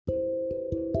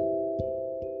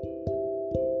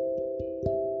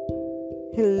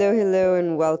Hello,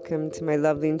 and welcome to my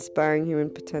lovely, inspiring human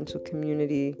potential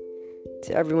community.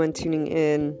 To everyone tuning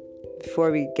in,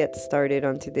 before we get started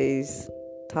on today's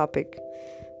topic,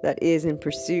 that is in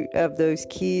pursuit of those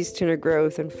keys to inner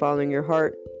growth and following your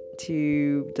heart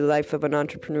to the life of an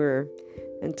entrepreneur,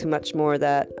 and to much more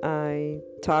that I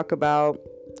talk about,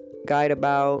 guide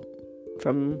about,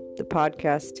 from the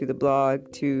podcast to the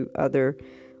blog to other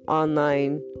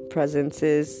online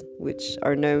presences which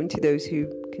are known to those who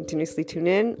continuously tune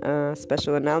in.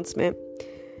 Special announcement: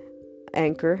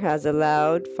 Anchor has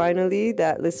allowed finally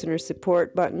that listener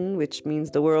support button, which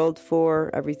means the world for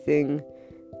everything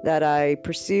that I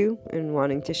pursue and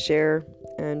wanting to share,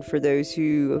 and for those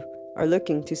who are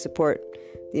looking to support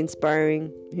the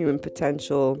inspiring human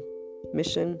potential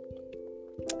mission,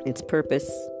 its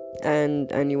purpose,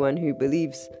 and anyone who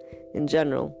believes in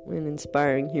general in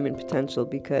inspiring human potential,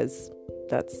 because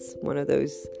that's one of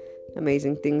those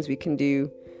amazing things we can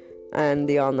do, and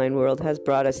the online world has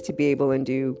brought us to be able and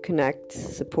do connect,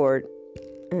 support,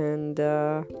 and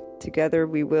together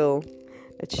we will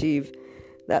achieve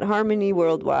that harmony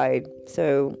worldwide.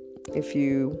 So if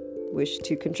you wish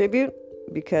to contribute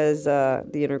because the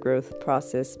inner growth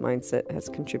process mindset has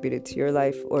contributed to your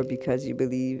life, or because you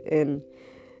believe in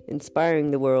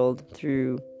inspiring the world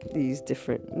through these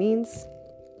different means,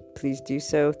 please do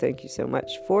so. Thank you so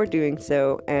much for doing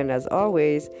so. And as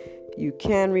always, you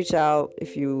can reach out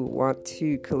if you want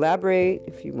to collaborate,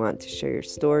 if you want to share your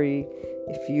story,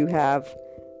 if you have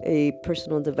a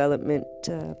personal development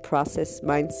process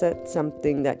mindset,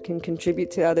 something that can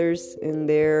contribute to others in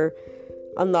their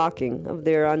unlocking of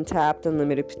their untapped,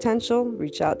 unlimited potential.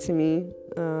 Reach out to me.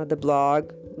 The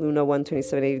blog,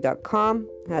 luna12780.com,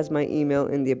 has my email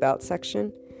in the About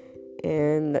section.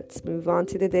 And let's move on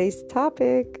to today's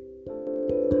topic.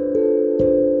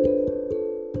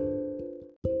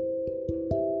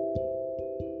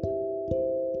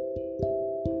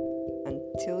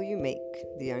 Until you make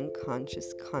the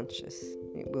unconscious conscious,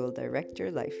 it will direct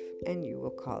your life and you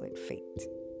will call it fate.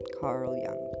 Carl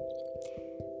Jung.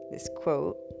 This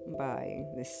quote by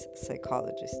this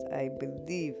psychologist, I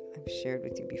believe I've shared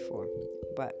with you before,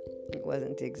 but it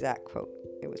wasn't the exact quote.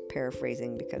 It was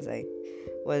paraphrasing because I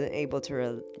wasn't able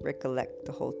to recollect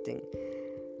the whole thing.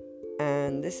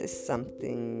 And this is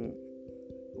something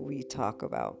we talk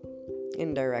about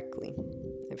indirectly.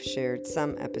 I've shared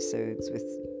some episodes with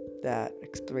that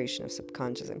exploration of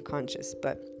subconscious and conscious,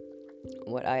 but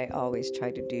what I always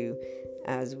try to do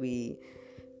as we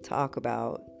talk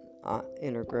about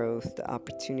inner growth, the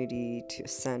opportunity to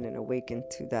ascend and awaken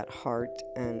to that heart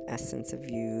and essence of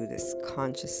you, this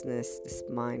consciousness, this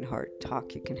mind-heart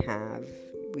talk you can have.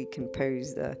 We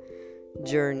compose the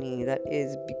journey that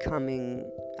is becoming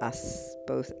us,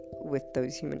 both with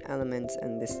those human elements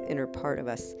and this inner part of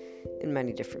us, in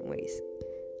many different ways.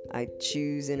 I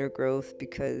choose inner growth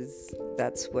because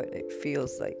that's what it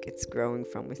feels like. It's growing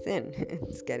from within.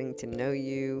 It's getting to know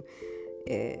you.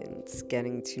 It's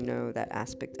getting to know that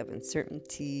aspect of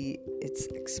uncertainty. It's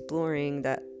exploring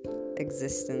that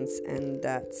existence and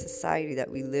that society that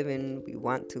we live in, we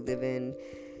want to live in,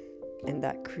 and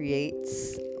that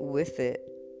creates with it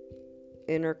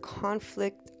inner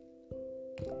conflict,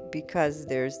 because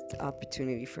there's the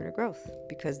opportunity for inner growth,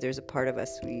 because there's a part of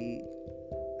us we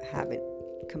haven't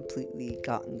completely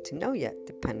gotten to know yet,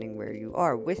 depending where you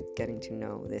are with getting to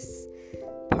know this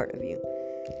part of you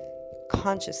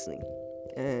consciously,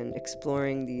 and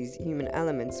exploring these human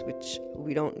elements, which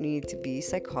we don't need to be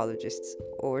psychologists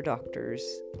or doctors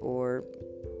or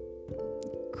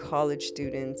college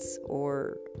students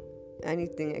or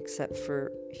anything except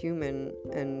for human,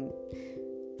 and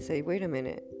say, wait a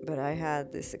minute, but I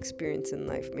had this experience in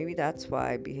life. Maybe that's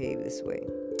why I behave this way.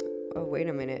 Oh, wait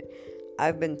a minute.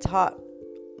 I've been taught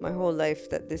my whole life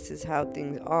that this is how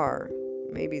things are.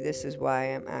 Maybe this is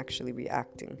why I'm actually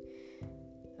reacting.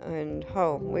 And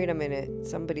oh, wait a minute,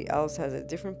 somebody else has a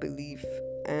different belief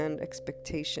and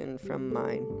expectation from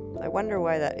mine. I wonder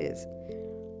why that is.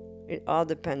 It all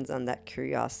depends on that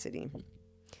curiosity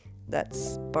that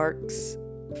sparks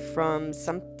from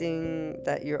something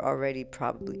that you're already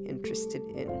probably interested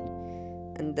in,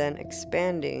 and then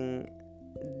expanding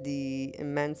the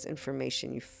immense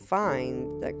information you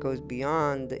find that goes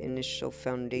beyond the initial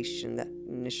foundation, that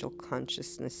initial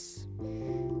consciousness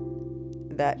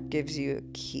that gives you a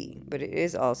key. But it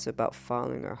is also about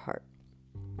following our heart,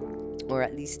 or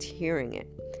at least hearing it.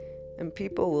 And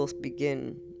people will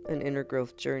begin an inner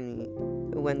growth journey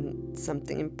when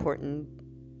something important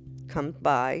comes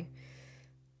by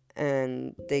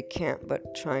and they can't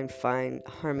but try and find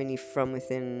harmony from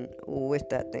within with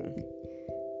that thing,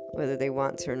 whether they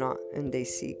want to or not, and they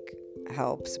seek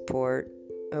help, support,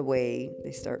 away,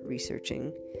 they start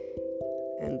researching,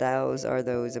 and those are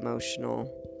those emotional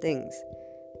things.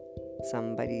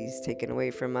 Somebody's taken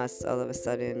away from us all of a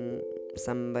sudden.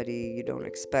 Somebody you don't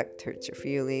expect hurts your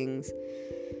feelings.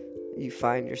 You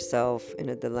find yourself in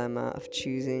a dilemma of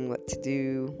choosing what to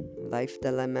do, life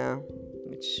dilemma,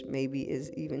 which maybe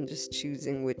is even just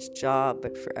choosing which job,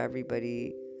 but for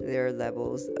everybody, there are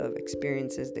levels of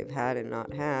experiences they've had and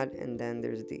not had, and then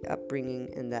there's the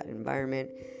upbringing and that environment,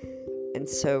 and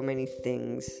so many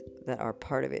things that are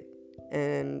part of it.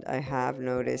 And I have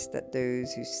noticed that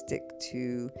those who stick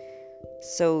to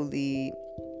solely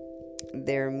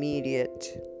their immediate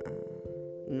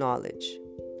knowledge,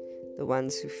 the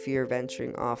ones who fear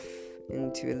venturing off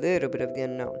into a little bit of the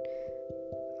unknown,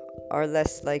 are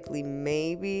less likely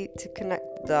maybe to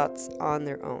connect dots on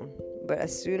their own. But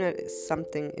as soon as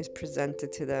something is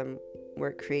presented to them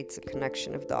where it creates a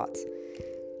connection of dots,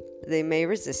 they may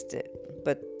resist it,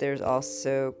 but there's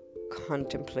also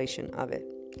contemplation of it.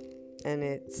 And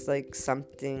it's like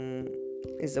something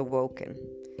is awoken.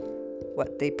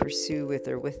 What they pursue with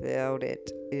or without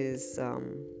it is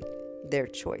their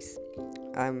choice.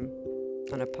 I'm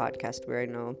on a podcast where I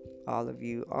know all of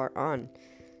you are on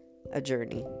a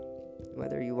journey,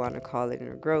 whether you want to call it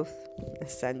inner growth,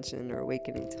 ascension, or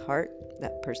awakening to heart,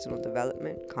 that personal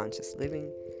development, conscious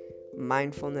living,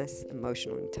 mindfulness,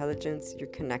 emotional intelligence. You're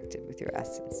connected with your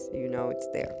essence. You know it's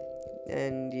there.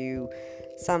 And you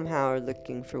somehow are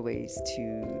looking for ways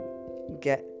to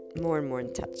get more and more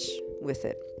in touch with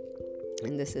it.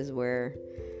 And this is where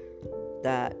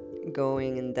that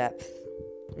going in depth,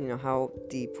 how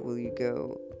deep will you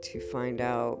go to find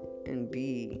out and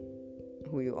be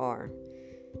who you are?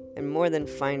 And more than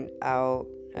find out,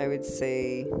 I would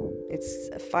say it's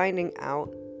finding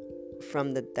out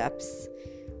from the depths,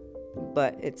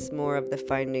 but it's more of the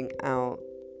finding out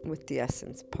with the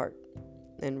essence part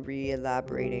and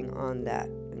re-elaborating on that.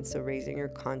 And so raising your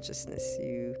consciousness,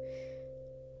 you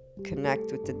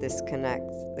connect with the disconnect,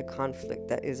 the conflict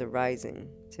that is arising.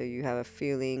 So you have a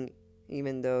feeling,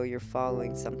 even though you're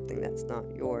following something that's not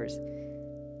yours,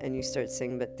 and you start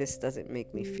saying, but this doesn't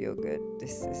make me feel good.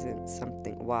 This isn't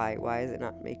something. Why is it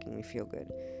not making me feel good?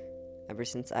 Ever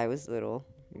since I was little,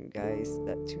 you guys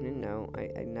that tune in know,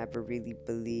 I never really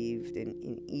believed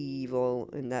in evil,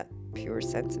 in that pure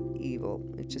sense of evil.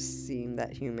 It just seemed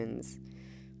that humans,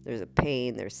 there's a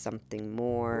pain, there's something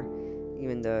more.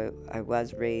 Even though I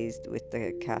was raised with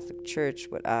the Catholic Church,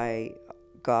 what I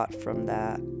got from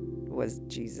that was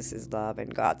Jesus' love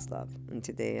and God's love. And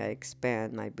today I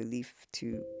expand my belief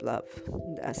to love,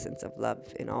 the essence of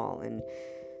love in all. And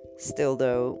still,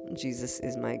 though, Jesus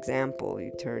is my example.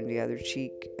 You turn the other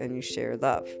cheek and you share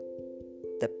love.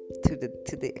 To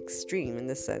the extreme, in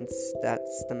the sense,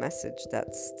 that's the message,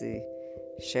 that's the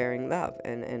sharing love.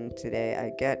 And today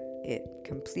I get it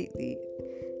completely.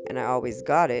 And I always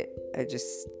got it. I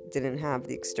just didn't have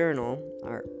the external,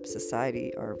 our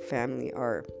society, our family,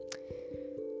 our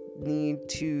need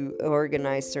to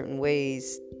organize certain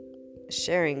ways,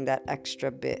 sharing that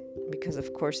extra bit, because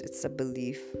of course it's a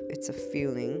belief, it's a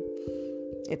feeling,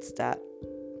 it's that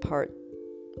part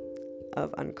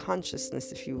of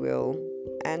unconsciousness, if you will,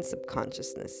 and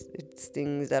subconsciousness. It's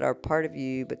things that are part of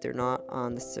you, but they're not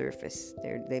on the surface.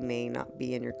 They may not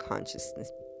be in your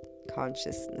consciousness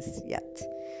yet,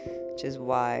 which is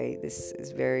why this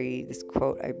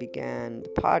quote I began the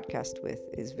podcast with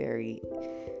is very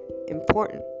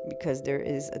important, because there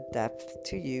is a depth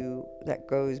to you that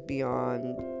goes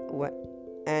beyond what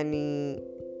any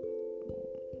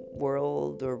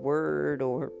world or word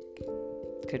or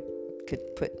could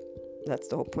put. That's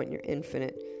the whole point, your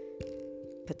infinite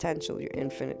potential, your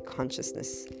infinite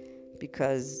consciousness,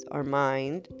 because our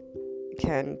mind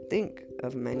can think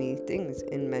of many things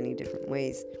in many different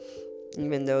ways,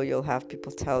 even though you'll have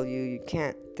people tell you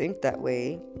can't think that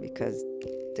way because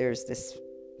there's this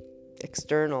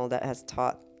external that has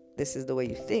taught this is the way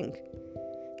you think.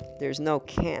 There's no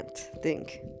can't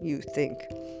think. You think.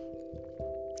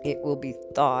 It will be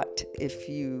thought if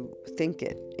you think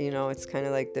it. It's kind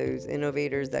of like those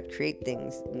innovators that create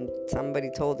things, and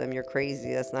somebody told them you're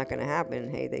crazy, that's not going to happen.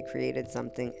 Hey, they created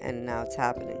something and now it's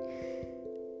happening.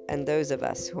 And those of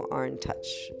us who are in touch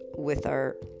with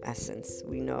our essence,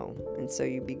 we know. And so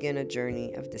you begin a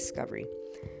journey of discovery.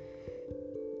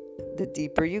 The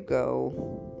deeper you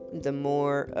go, the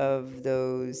more of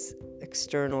those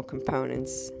external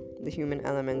components, the human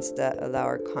elements that allow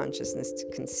our consciousness to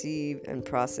conceive and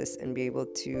process and be able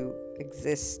to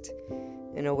exist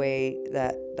in a way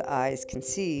that the eyes can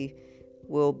see,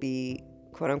 will be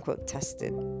quote unquote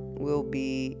tested, will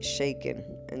be shaken.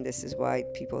 And And this is why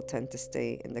people tend to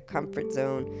stay in the comfort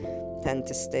zone, tend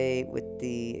to stay with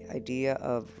the idea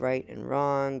of right and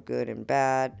wrong, good and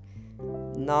bad.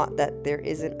 Not that there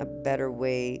isn't a better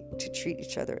way to treat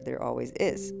each other. There always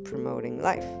is. Promoting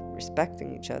life,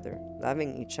 respecting each other,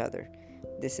 loving each other.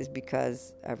 This is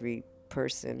because every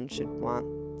person should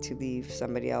want to leave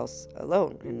somebody else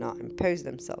alone and not impose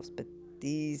themselves. But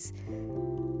these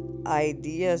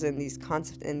ideas and these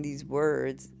concepts and these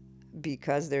words,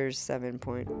 because there's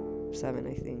 7.7,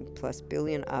 I think, plus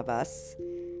billion of us,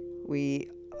 we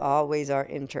always are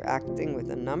interacting with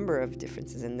a number of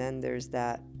differences. And then there's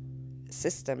that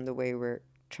system, the way we're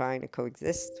trying to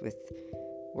coexist with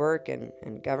work and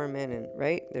government, and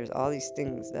right, there's all these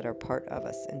things that are part of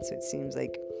us. And so it seems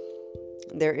like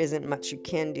there isn't much you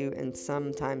can do, and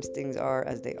sometimes things are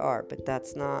as they are, but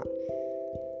that's not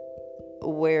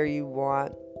where you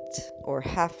want or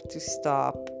have to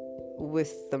stop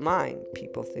with the mind.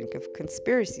 People think of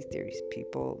conspiracy theories.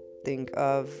 People think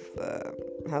of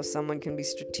how someone can be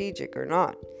strategic or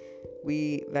not.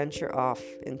 We venture off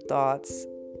in thoughts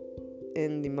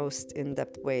in the most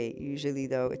in-depth way. Usually,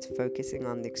 though, it's focusing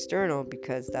on the external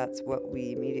because that's what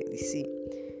we immediately see.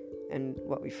 And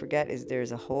what we forget is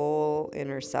there's a whole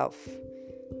inner self.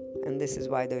 And this is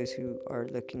why those who are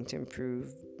looking to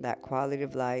improve that quality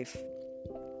of life,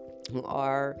 who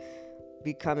are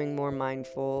becoming more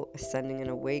mindful, ascending and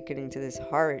awakening to this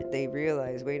heart, they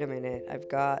realize, wait a minute, I've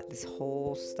got this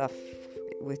whole stuff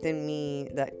within me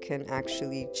that can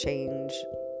actually change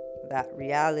that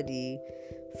reality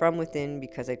from within,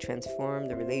 because I transform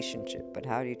the relationship. But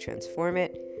how do you transform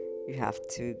it? You have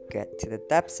to get to the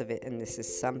depths of it. And this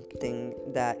is something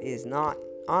that is not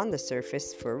on the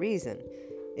surface for a reason.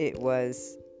 It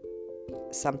was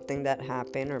something that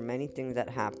happened, or many things that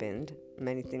happened,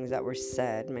 many things that were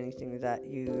said, many things that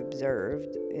you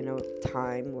observed in a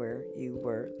time where you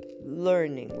were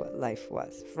learning what life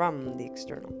was from the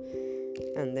external.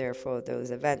 And therefore,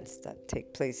 those events that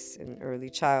take place in early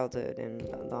childhood and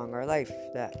along our life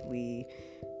that we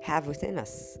have within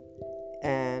us.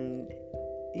 And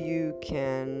you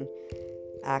can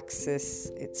access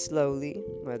it slowly,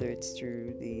 whether it's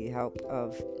through the help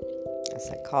of a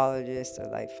psychologist, a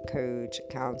life coach,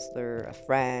 a counselor, a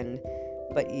friend,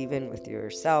 but even with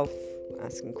yourself,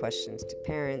 asking questions to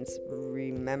parents,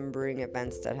 remembering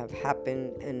events that have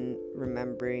happened, and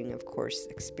remembering, of course,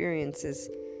 experiences,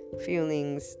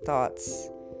 feelings, thoughts,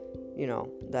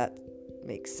 that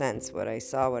makes sense. What I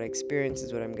saw, what I experienced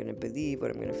is what I'm going to believe, what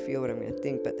I'm going to feel, what I'm going to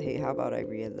think. But hey, how about I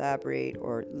re-elaborate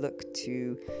or look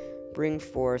to bring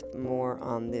forth more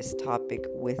on this topic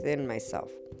within myself?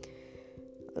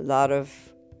 A lot of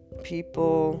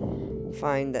people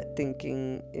find that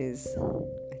thinking is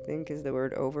the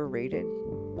word overrated,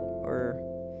 or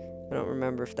I don't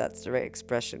remember if that's the right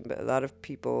expression, but a lot of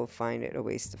people find it a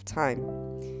waste of time.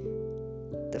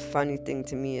 The funny thing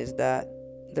to me is that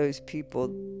those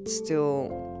people still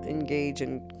engage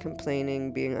in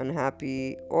complaining, being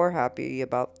unhappy or happy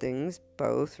about things,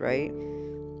 both, right?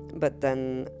 But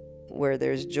then where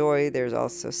there's joy, there's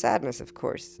also sadness, of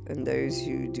course. And those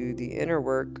who do the inner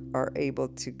work are able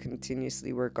to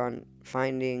continuously work on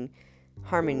finding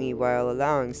harmony while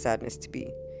allowing sadness to be.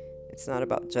 It's not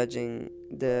about judging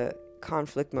the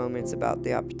conflict moment, it's about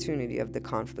the opportunity of the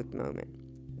conflict moment.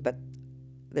 But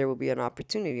there will be an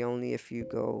opportunity only if you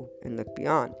go and look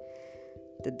beyond.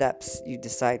 The depths you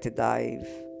decide to dive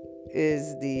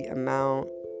is the amount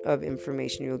of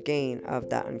information you'll gain of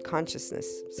that unconsciousness,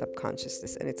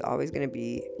 subconsciousness, and it's always going to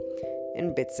be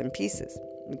in bits and pieces,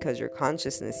 because your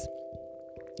consciousness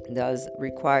does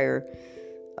require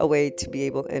a way to be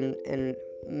able and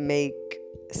make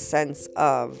sense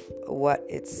of what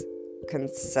it's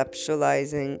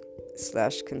conceptualizing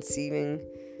 / conceiving.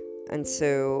 And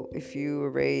so if you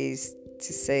were raised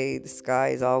to say the sky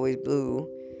is always blue,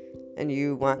 and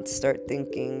you want to start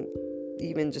thinking,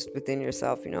 even just within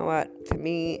yourself, you know what, to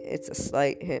me it's a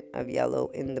slight hint of yellow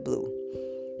in the blue,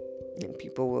 and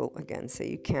people will again say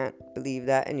you can't believe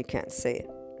that and you can't say it.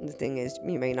 And the thing is,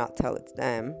 you may not tell it to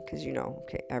them because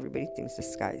okay, everybody thinks the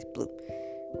sky is blue,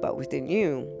 but within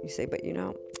you say, but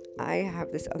I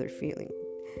have this other feeling.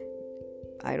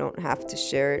 I don't have to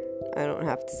share it, I don't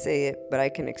have to say it, but I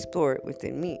can explore it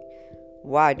within me.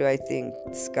 Why do I think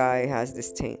the sky has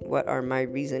this taint? What are my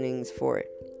reasonings for it?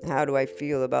 How do I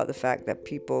feel about the fact that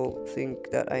people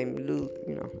think that I'm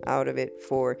out of it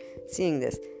for seeing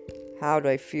this? How do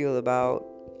I feel about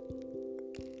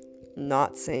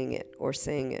not saying it or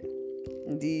saying it?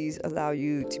 These allow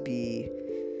you to be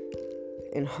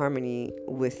in harmony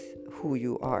with who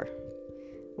you are,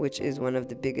 which is one of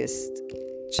the biggest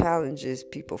challenges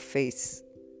people face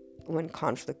when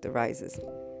conflict arises.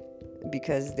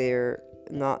 because they're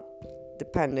not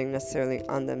depending necessarily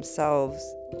on themselves,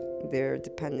 they're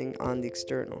depending on the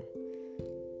external.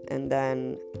 And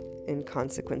then in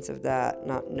consequence of that,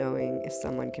 not knowing if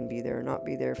someone can be there or not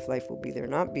be there, if life will be there or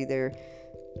not be there,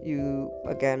 you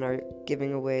again are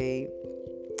giving away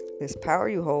this power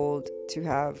you hold to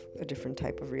have a different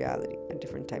type of reality, a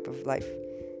different type of life.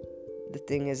 The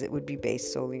thing is, it would be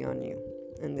based solely on you.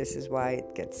 And this is why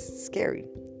it gets scary.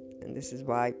 And this is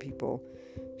why people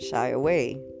shy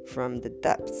away from the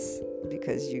depths,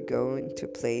 because you go into a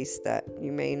place that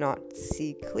you may not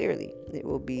see clearly. It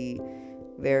will be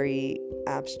very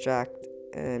abstract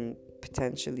and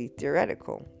potentially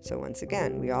theoretical. So once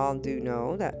again, we all do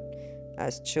know that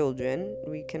as children,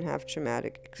 we can have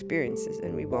traumatic experiences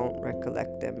and we won't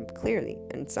recollect them clearly.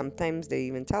 And sometimes they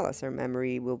even tell us our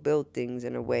memory will build things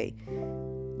in a way.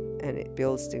 And it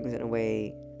builds things in a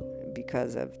way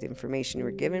because of the information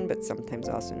we're given, but sometimes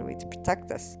also in a way to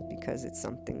protect us because it's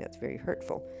something that's very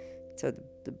hurtful. So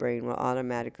the brain will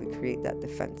automatically create that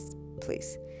defense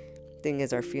place. Thing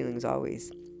is, our feelings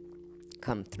always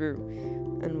come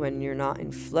through. And when you're not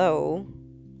in flow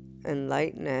and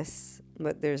lightness,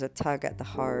 but there's a tug at the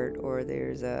heart, or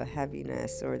there's a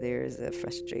heaviness, or there's a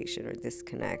frustration or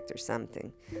disconnect or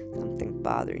something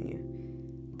bothering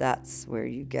you, that's where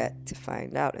you get to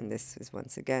find out. And this is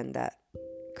once again that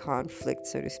conflict,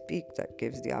 so to speak, that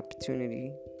gives the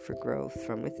opportunity for growth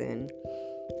from within.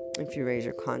 If you raise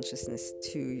your consciousness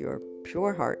to your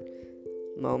pure heart,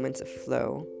 moments of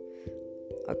flow,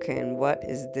 okay, and what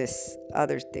is this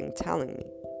other thing telling me?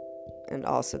 And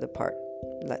also the part,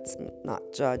 let's not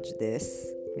judge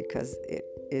this, because it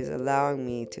is allowing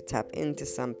me to tap into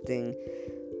something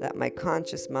that my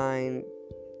conscious mind,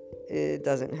 it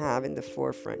doesn't have in the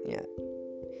forefront yet.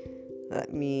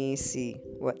 Let me see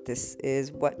what this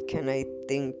is. What can I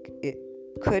think it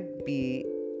could be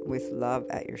with love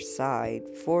at your side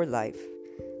for life,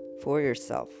 for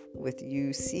yourself, with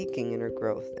you seeking inner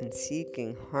growth and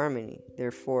seeking harmony,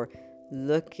 therefore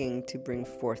looking to bring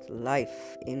forth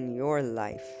life in your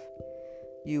life.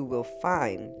 You will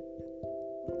find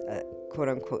a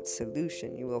quote-unquote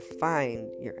solution. You will find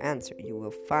your answer. You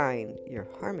will find your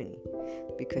harmony,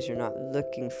 because you're not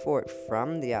looking for it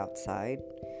from the outside.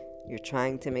 You're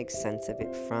trying to make sense of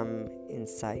it from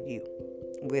inside you,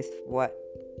 with what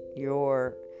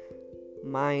your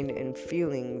mind and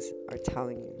feelings are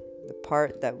telling you. The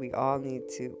part that we all need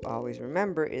to always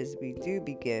remember is we do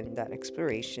begin that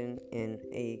exploration in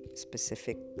a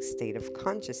specific state of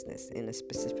consciousness, in a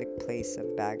specific place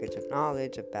of baggage of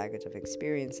knowledge, of baggage of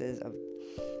experiences, of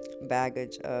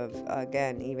baggage of,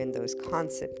 again, even those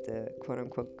concepts, the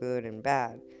quote-unquote good and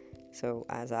bad. So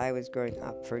as I was growing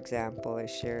up, for example, I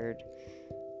shared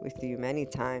with you many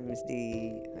times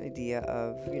the idea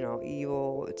of,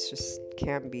 evil. It just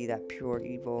can't be that pure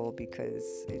evil,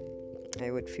 because I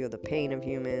would feel the pain of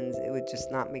humans. It would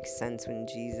just not make sense when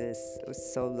Jesus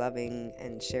was so loving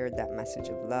and shared that message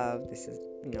of love. This is,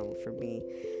 for me,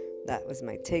 that was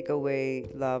my takeaway.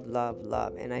 Love, love,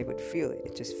 love. And I would feel it.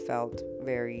 It just felt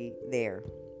very there.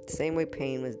 The same way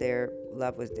pain was there,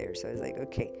 love was there. So I was like,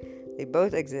 okay, they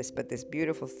both exist, but this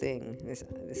beautiful thing, this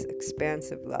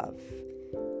expansive love,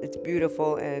 it's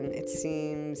beautiful, and it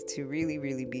seems to really,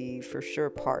 really be for sure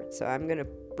part. So I'm going to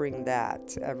bring that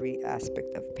to every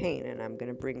aspect of pain, and I'm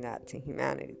going to bring that to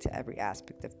humanity, to every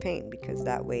aspect of pain, because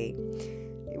that way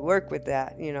you work with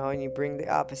that, and you bring the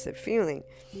opposite feeling.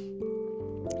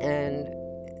 And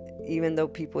even though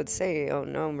people would say, oh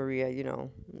no, Maria,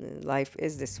 life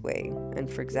is this way. And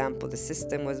for example, the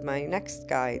system was my next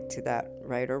guide to that,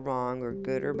 right or wrong, or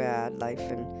good or bad, life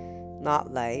and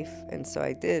not life. And so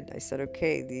I said,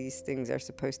 okay, these things are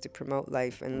supposed to promote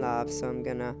life and love, so I'm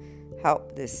gonna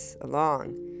help this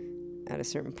along. At a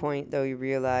certain point, though, you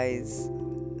realize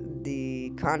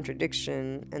the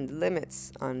contradiction and the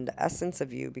limits on the essence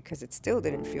of you, because it still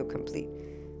didn't feel complete.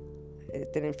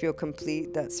 It didn't feel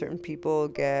complete that certain people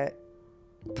get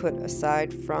put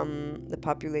aside from the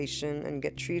population and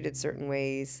get treated certain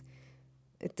ways.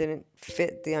 It didn't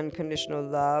fit the unconditional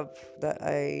love that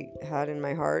I had in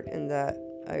my heart and that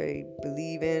I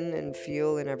believe in and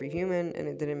feel in every human, and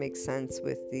it didn't make sense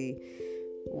with the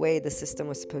way the system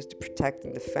was supposed to protect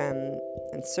and defend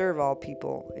and serve all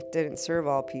people. It didn't serve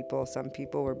all people. Some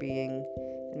people were being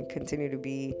and continue to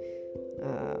be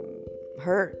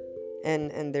hurt,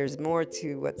 and there's more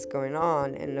to what's going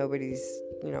on, and nobody's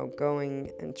going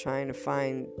and trying to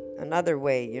find another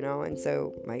way, and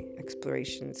so my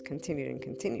explorations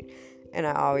continued, and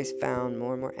I always found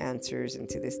more and more answers. And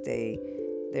to this day,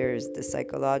 there's the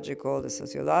psychological, the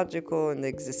sociological, and the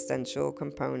existential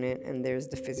component, and there's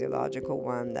the physiological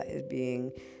one that is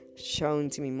being shown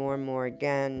to me more and more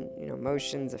again.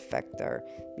 Emotions affect our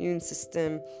immune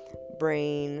system.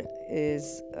 Brain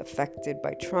is affected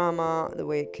by trauma, the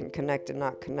way it can connect and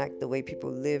not connect, the way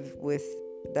people live with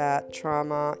that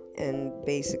trauma, and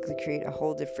basically create a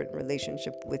whole different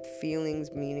relationship with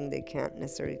feelings, meaning they can't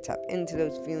necessarily tap into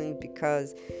those feelings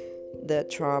because the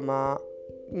trauma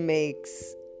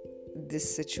makes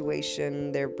this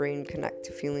situation, their brain, connect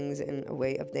to feelings in a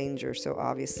way of danger. So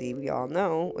obviously we all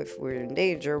know if we're in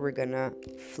danger, we're gonna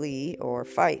flee or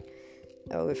fight.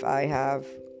 If I have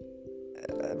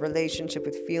a relationship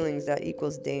with feelings that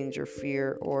equals danger,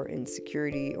 fear, or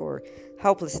insecurity or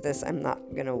helplessness, I'm not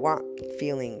gonna want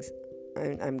feelings.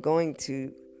 I'm going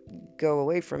to go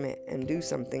away from it and do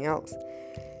something else.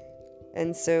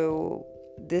 And so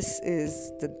this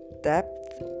is the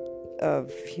depth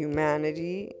of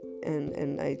humanity,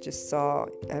 and I just saw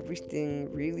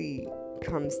everything really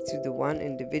comes to the one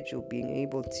individual being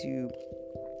able to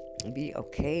be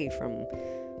okay from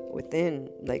within,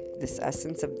 like this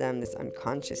essence of them, this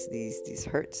unconscious, these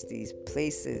hurts, these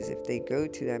places, if they go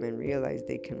to them and realize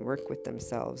they can work with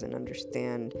themselves and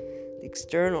understand the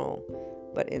external,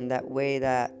 but in that way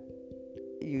that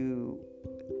you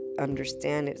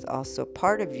understand it's also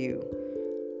part of you,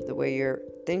 the way you're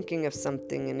thinking of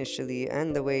something initially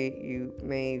and the way you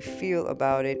may feel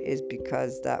about it is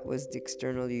because that was the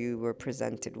external you were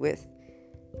presented with.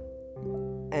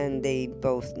 And they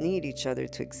both need each other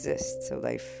to exist. So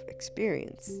life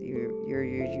experience, you're your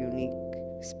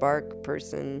unique spark,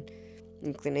 person,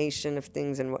 inclination of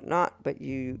things and whatnot, but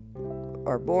you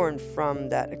are born from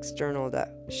that external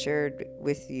that shared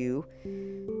with you.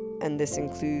 And this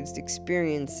includes the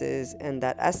experiences, and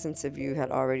that essence of you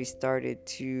had already started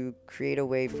to create a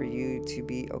way for you to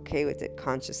be okay with it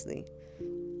consciously.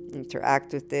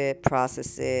 Interact with it,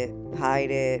 process it,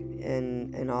 hide it,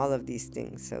 and all of these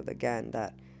things. So again,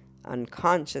 that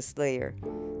unconscious layer.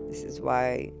 This is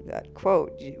why that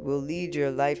quote, you will lead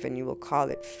your life and you will call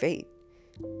it fate.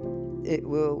 It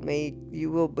will make,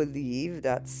 you will believe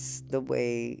that's the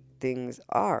way things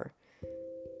are.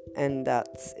 And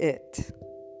that's it.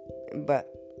 But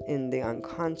in the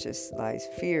unconscious lies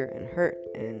fear and hurt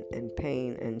and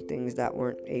pain and things that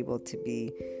weren't able to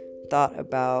be thought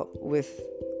about with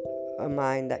a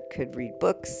mind that could read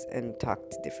books and talk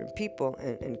to different people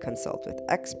and consult with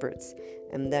experts,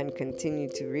 and then continue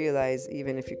to realize,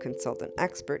 even if you consult an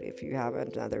expert, if you have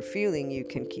another feeling, you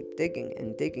can keep digging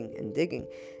and digging and digging,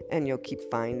 and you'll keep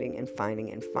finding and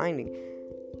finding and finding.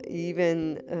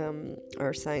 Even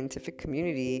our scientific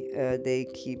community, they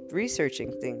keep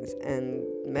researching things, and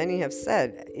many have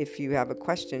said if you have a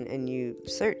question and you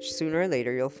search, sooner or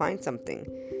later you'll find something.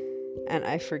 And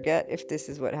I forget if this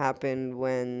is what happened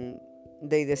when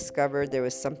they discovered there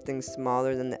was something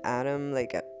smaller than the atom.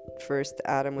 Like at first the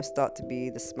atom was thought to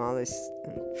be the smallest,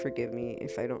 and forgive me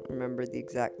if I don't remember the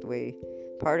exact way,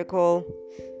 particle,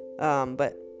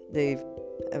 but they've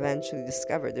eventually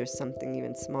discovered there's something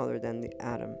even smaller than the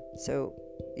atom. So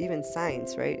even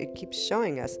science, right, it keeps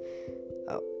showing us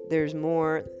there's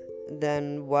more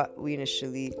than what we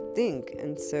initially think.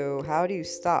 And so how do you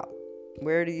stop?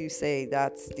 Where do you say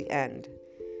that's the end,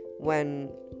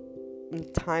 when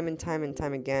time and time and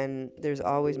time again there's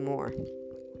always more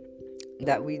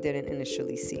that we didn't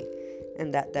initially see,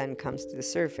 and that then comes to the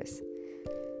surface?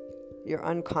 Your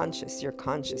unconscious, your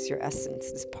conscious, your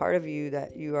essence, this part of you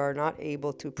that you are not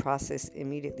able to process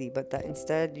immediately, but that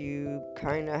instead you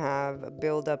kind of have a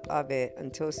buildup of it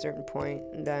until a certain point.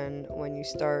 And then when you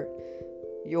start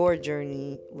your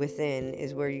journey within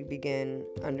is where you begin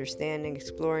understanding,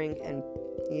 exploring, and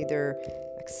either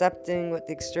accepting what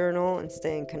the external and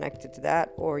staying connected to that,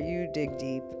 or you dig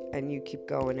deep and you keep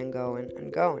going and going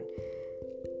and going.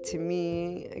 To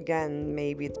me, again,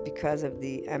 maybe it's because of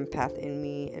the empath in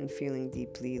me and feeling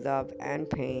deeply love and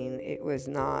pain. It was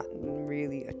not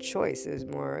really a choice. It was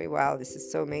more, wow, this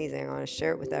is so amazing, I want to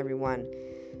share it with everyone.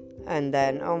 And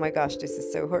then, oh my gosh, this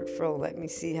is so hurtful. Let me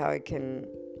see how I can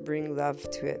bring love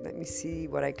to it. Let me see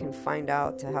what I can find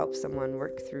out to help someone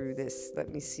work through this. Let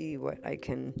me see what I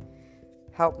can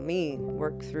help me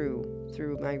work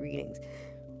through my readings.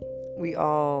 We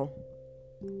all,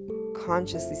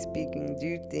 consciously speaking,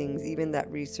 do things, even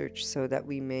that research, so that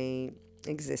we may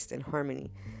exist in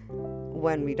harmony.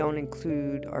 When we don't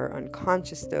include our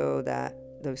unconscious, though, that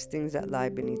those things that lie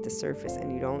beneath the surface,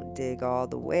 and you don't dig all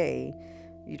the way,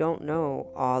 you don't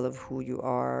know all of who you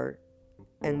are,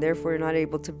 and therefore you're not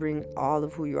able to bring all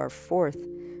of who you are forth.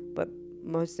 But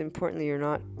most importantly, you're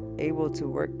not able to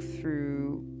work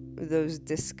through those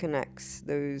disconnects,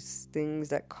 those things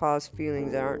that cause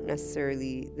feelings that aren't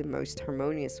necessarily the most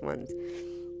harmonious ones.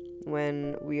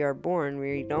 When we are born,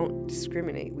 we don't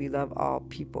discriminate. We love all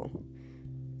people.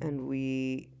 And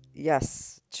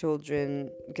yes,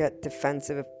 children get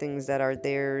defensive of things that are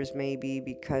theirs, maybe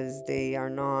because they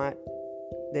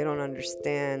don't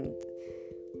understand,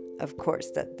 of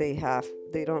course, that they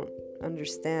don't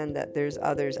understand that there's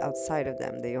others outside of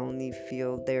them. They only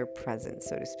feel their presence,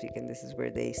 so to speak. And this is where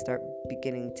they start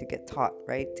beginning to get taught,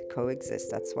 right, to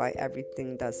coexist. That's why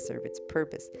everything does serve its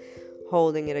purpose,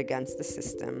 holding it against the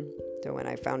system. So when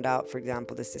I found out, for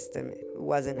example, the system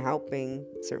wasn't helping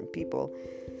certain people,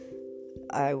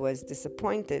 I was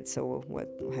disappointed. So what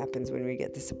happens when we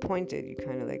get disappointed? You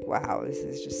kind of like, wow, this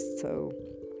is just so...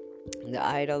 The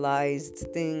idolized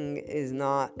thing is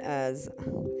not as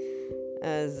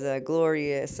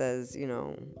glorious, as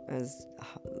as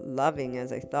loving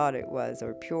as I thought it was,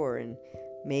 or pure, and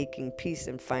making peace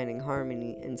and finding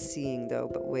harmony and seeing, though,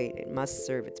 but wait, it must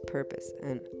serve its purpose.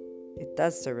 And it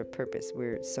does serve a purpose.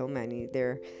 We're so many.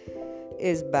 There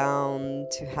is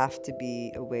bound to have to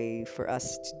be a way for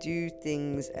us to do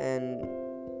things. And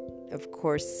of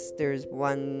course, there's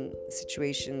one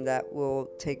situation that will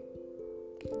take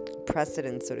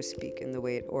precedence, so to speak, in the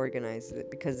way it organizes it,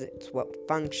 because it's what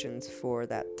functions for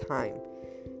that time.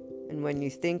 And when you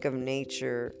think of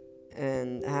nature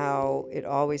and how it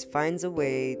always finds a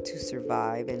way to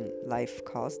survive, and life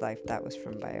calls life, that was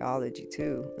from biology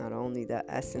too. Not only the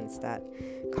essence that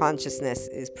consciousness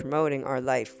is promoting our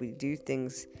life, we do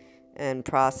things and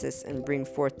process and bring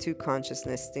forth to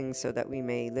consciousness things so that we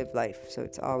may live life. So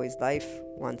it's always life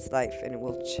wants life, and it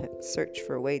will search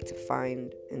for a way to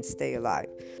find and stay alive.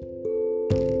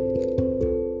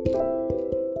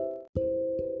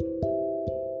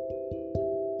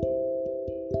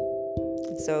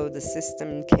 So the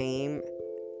system came.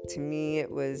 To me,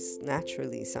 it was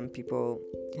naturally. Some people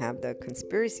have the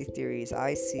conspiracy theories.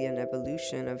 I see an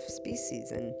evolution of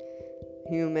species, and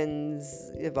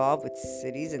humans evolve with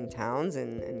cities and towns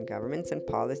and governments and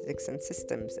politics and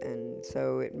systems. And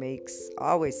so it makes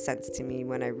always sense to me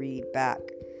when I read back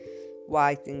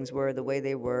why things were the way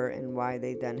they were and why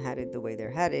they then headed the way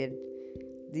they're headed.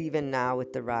 Even now,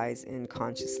 with the rise in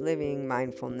conscious living,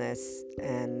 mindfulness,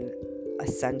 and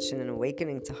ascension and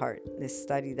awakening to heart, this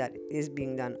study that is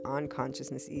being done on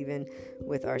consciousness, even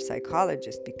with our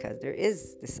psychologists, because there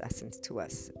is this essence to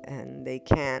us, and they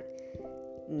can't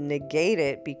negate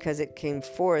it because it came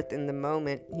forth in the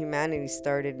moment humanity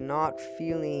started not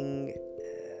feeling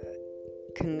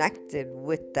connected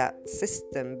with that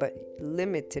system, but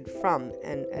limited from,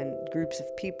 and groups of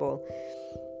people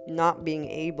not being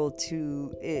able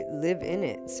to live in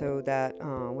it. So that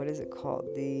what is it called,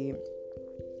 the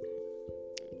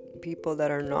people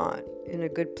that are not in a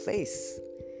good place,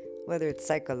 whether it's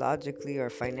psychologically or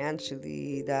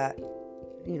financially, that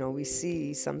we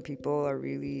see some people are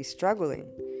really struggling,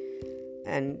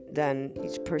 and then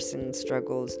each person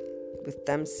struggles with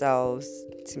themselves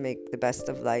to make the best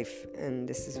of life. And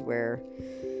this is where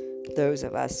those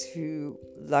of us who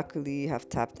luckily have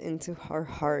tapped into our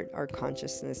heart, our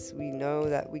consciousness, we know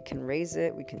that we can raise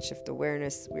it, we can shift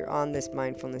awareness. We're on this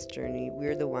mindfulness journey.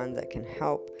 We're the one that can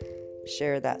help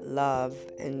share that love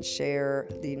and share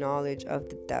the knowledge of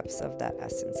the depths of that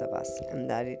essence of us, and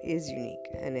that it is unique,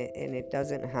 and it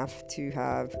doesn't have to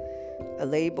have a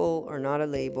label or not a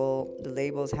label. The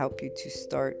labels help you to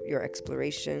start your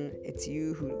exploration. It's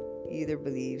you who either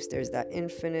believes there's that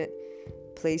infinite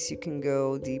place you can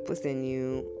go deep within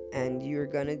you, and you're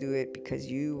gonna do it because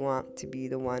you want to be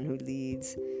the one who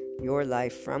leads your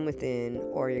life from within,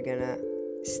 or you're gonna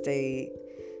stay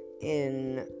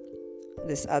in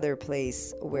this other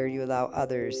place where you allow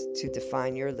others to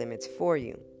define your limits for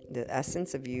you. The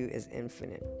essence of you is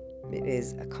infinite. It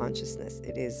is a consciousness.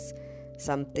 It is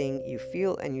something you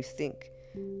feel and you think.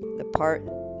 The part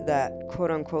that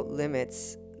quote unquote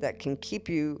limits, that can keep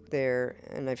you there,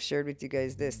 and I've shared with you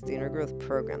guys this, the inner growth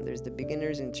program. There's the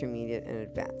beginners, intermediate, and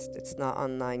advanced. It's not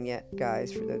online yet,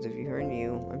 guys, for those of you who are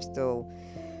new. I'm still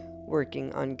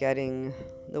working on getting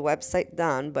the website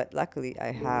done, but luckily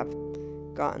I have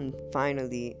gotten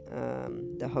finally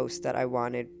the host that I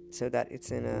wanted, so that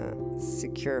it's in a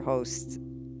secure host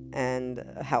and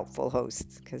a helpful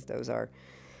host, because those are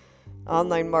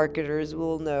online marketers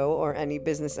will know, or any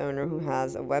business owner who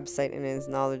has a website and is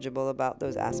knowledgeable about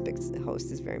those aspects. The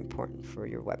host is very important for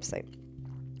your website.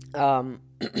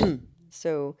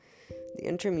 So the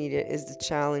intermediate is the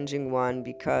challenging one,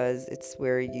 because it's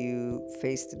where you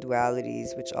face the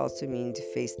dualities, which also mean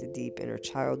to face the deep inner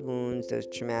child wounds, those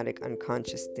traumatic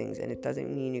unconscious things. And it doesn't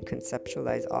mean you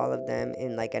conceptualize all of them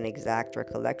in like an exact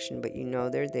recollection, but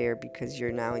they're there because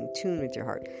you're now in tune with your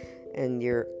heart and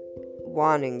you're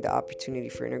wanting the opportunity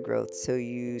for inner growth. So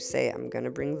you say, I'm going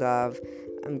to bring love,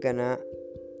 I'm gonna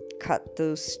cut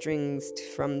those strings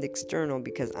from the external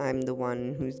because I'm the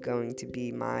one who's going to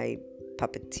be my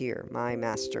puppeteer, my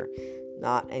master,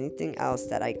 not anything else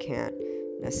that I can't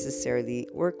necessarily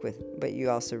work with. But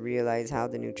you also realize how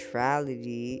the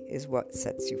neutrality is what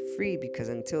sets you free, because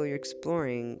until you're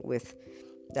exploring with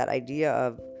that idea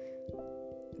of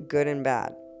good and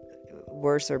bad,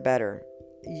 worse or better,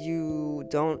 you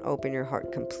don't open your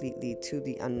heart completely to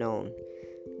the unknown.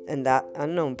 And that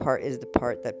unknown part is the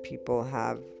part that people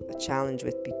have a challenge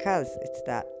with, because it's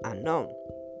that unknown.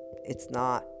 It's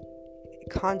not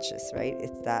conscious, right?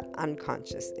 It's that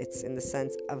unconscious. It's in the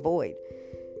sense a void.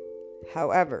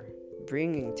 However,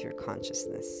 bringing to your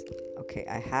consciousness, okay,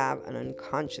 I have an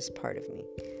unconscious part of me.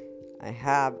 I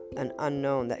have an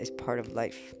unknown that is part of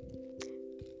life.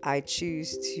 I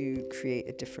choose to create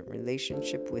a different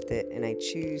relationship with it, and I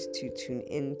choose to tune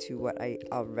into what I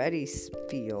already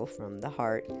feel from the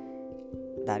heart,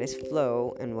 that is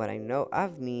flow, and what I know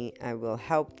of me. I will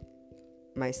help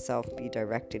myself be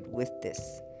directed with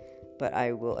this, but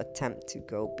I will attempt to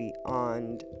go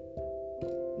beyond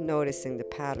noticing the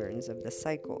patterns of the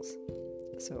cycles.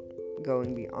 So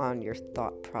going beyond your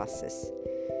thought process.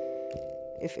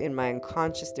 If in my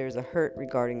unconscious there's a hurt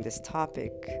regarding this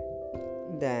topic,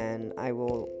 then I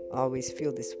will always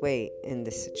feel this way in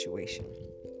this situation.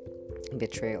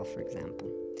 Betrayal, for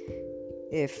example.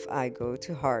 If I go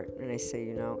to heart and I say,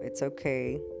 it's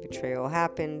okay, betrayal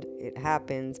happened, it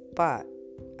happens, but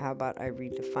how about I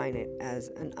redefine it as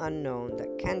an unknown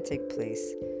that can take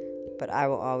place, but I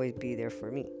will always be there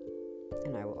for me,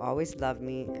 and I will always love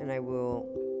me, and I will,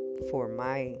 for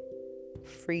my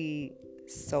free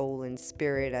soul and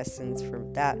spirit essence,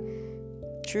 from that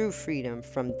true freedom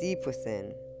from deep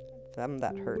within, from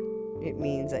that hurt. It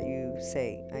means that you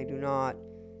say, I do not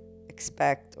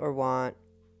expect or want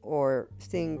or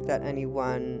think that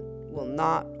anyone will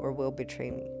not or will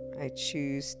betray me. I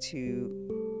choose to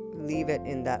leave it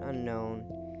in that unknown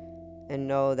and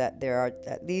know that there are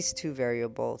at least two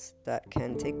variables that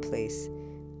can take place.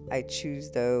 I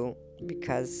choose, though,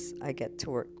 because I get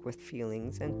to work with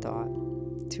feelings and thought,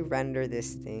 to render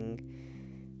this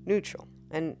thing neutral.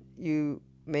 And you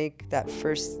make that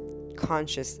first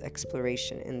conscious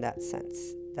exploration in that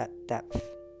sense, that depth.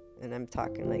 And I'm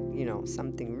talking like,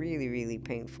 something really, really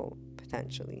painful,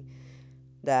 potentially,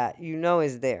 that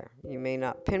is there. You may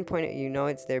not pinpoint it,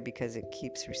 it's there because it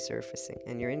keeps resurfacing,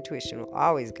 and your intuition will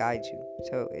always guide you.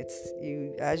 So it's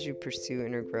you, as you pursue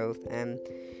inner growth and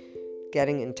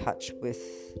getting in touch with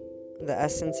the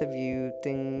essence of you,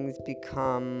 things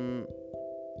become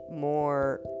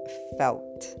more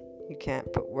felt. You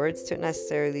can't put words to it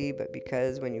necessarily, but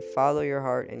because when you follow your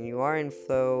heart and you are in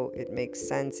flow, it makes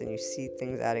sense, and you see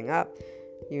things adding up.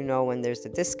 When there's a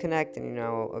disconnect, and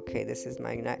okay, this is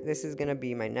going to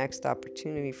be my next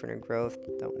opportunity for inner growth.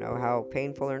 Don't know how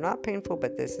painful or not painful,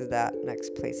 but this is that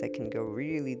next place I can go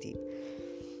really deep.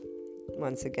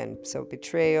 Once again, so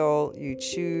betrayal, you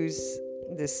choose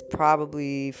this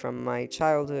probably from my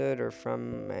childhood or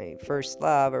from my first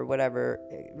love or whatever.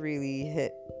 It really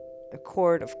hit a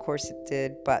chord. Of course it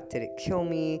did, but did it kill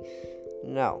me?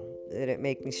 No. Did it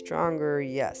make me stronger?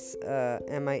 Yes.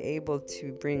 Am I able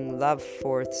to bring love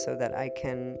forth so that I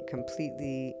can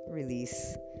completely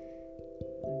release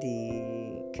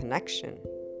the connection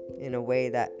in a way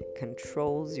that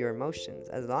controls your emotions?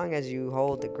 As long as you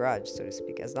hold the grudge, so to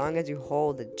speak, as long as you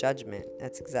hold the judgment,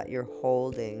 that's exactly you're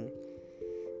holding.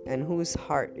 And whose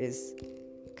heart is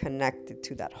connected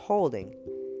to that holding?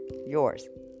 Yours.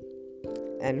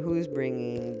 And who's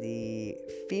bringing the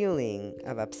feeling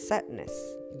of upsetness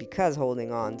because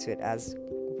holding on to it as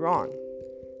wrong?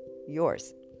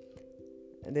 Yours.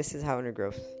 And this is how inner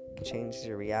growth changes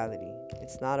your reality.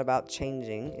 It's not about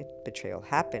changing. Betrayal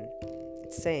happened.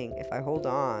 It's saying, if I hold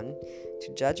on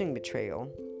to judging betrayal,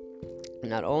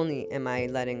 not only am I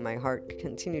letting my heart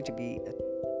continue to be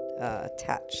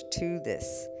attached to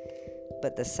this,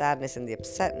 but the sadness and the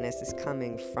upsetness is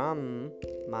coming from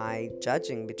my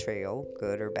judging betrayal,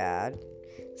 good or bad,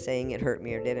 saying it hurt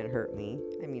me or didn't hurt me.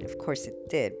 I mean, of course it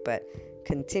did, but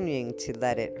continuing to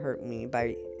let it hurt me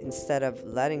by, instead of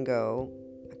letting go,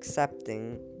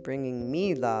 accepting, bringing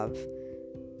me love,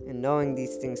 and knowing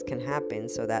these things can happen.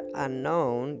 So that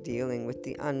unknown, dealing with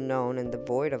the unknown and the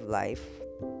void of life,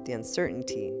 the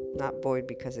uncertainty, not void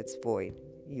because it's void.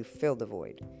 You fill the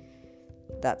void.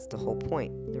 That's the whole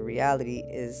point. The reality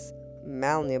is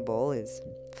malleable, is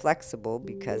flexible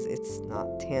because it's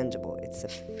not tangible. It's a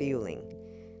feeling.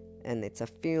 And it's a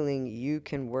feeling you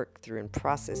can work through and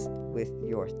process with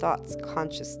your thoughts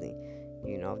consciously.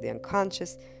 The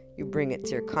unconscious, you bring it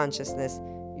to your consciousness,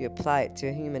 you apply it to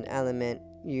a human element,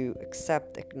 You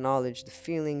accept, acknowledge the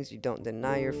feelings. You don't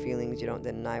deny your feelings. You don't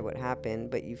deny what happened,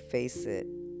 but you face it.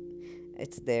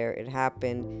 It's there. It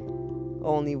happened.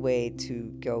 Only way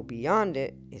to go beyond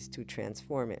it is to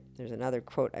transform it. There's another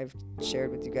quote I've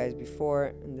shared with you guys before,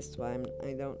 and this time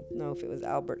I don't know if it was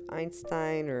Albert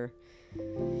Einstein or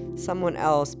someone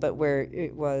else, but where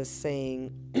it was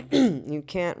saying you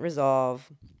can't resolve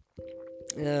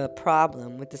the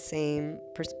problem with the same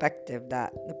perspective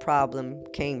that the problem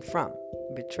came from.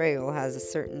 Betrayal has a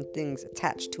certain things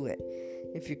attached to it.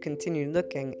 If you continue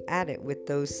looking at it with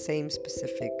those same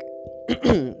specific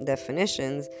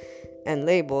definitions and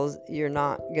labels, you're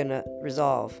not gonna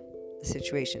resolve the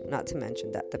situation. Not to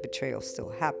mention that the betrayal still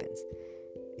happens.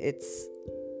 It's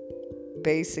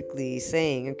basically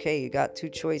saying, okay, you got two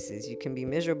choices. You can be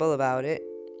miserable about it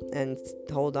and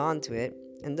hold on to it,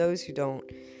 and those who don't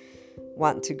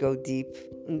want to go deep,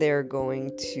 they're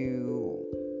going to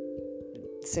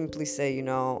simply say,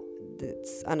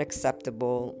 it's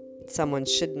unacceptable, someone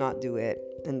should not do it,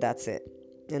 and that's it,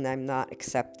 and I'm not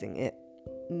accepting it.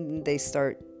 They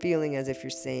start feeling as if you're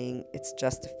saying it's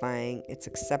justifying, it's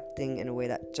accepting in a way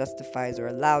that justifies or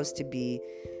allows to be,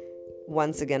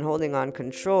 once again, holding on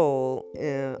control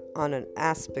on an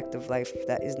aspect of life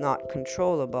that is not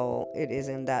controllable. It is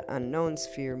in that unknown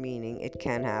sphere, meaning it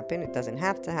can happen. It doesn't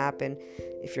have to happen.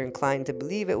 If you're inclined to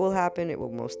believe it will happen, it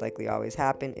will most likely always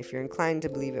happen. If you're inclined to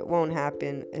believe it won't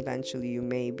happen, eventually you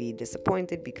may be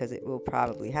disappointed because it will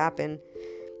probably happen.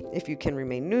 If you can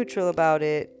remain neutral about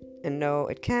it and know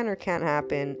it can or can't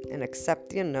happen and accept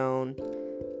the unknown,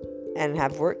 and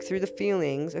have worked through the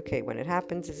feelings. Okay, when it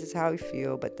happens, this is how I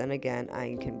feel, but then again,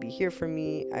 I can be here for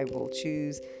me. I will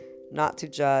choose not to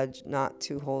judge, not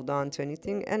to hold on to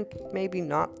anything, and maybe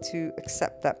not to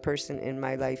accept that person in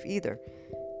my life either.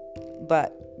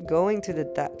 But going to the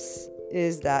depths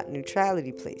is that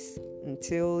neutrality place.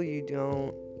 Until you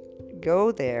don't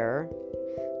go there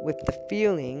with the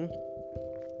feeling,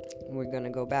 we're going to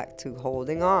go back to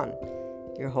holding on.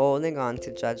 You're holding on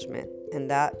to judgment,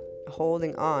 and that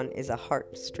holding on is a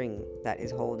heartstring that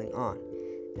is holding on,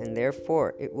 and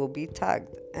therefore it will be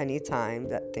tugged anytime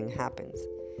that thing happens.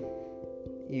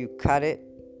 You cut it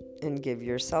and give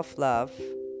yourself love,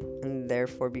 and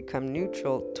therefore become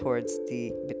neutral towards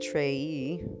the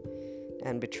betrayee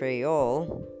and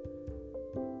betrayal,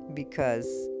 because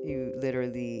you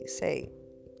literally say,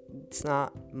 it's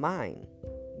not mine.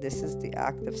 This is the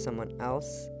act of someone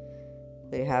else.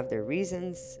 They have their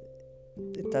reasons.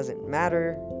 It doesn't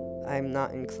matter. I'm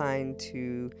not inclined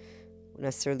to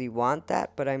necessarily want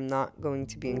that, but I'm not going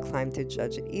to be inclined to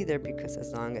judge it either, because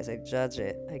as long as I judge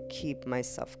it, I keep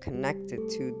myself connected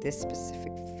to this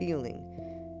specific feeling.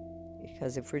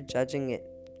 Because if we're judging it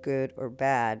good or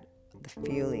bad, the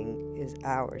feeling is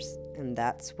ours, and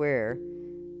that's where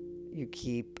you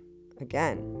keep,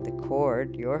 again, the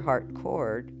cord, your heart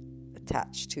cord,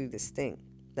 attached to this thing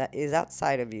that is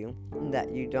outside of you,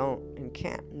 that you don't and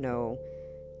can't know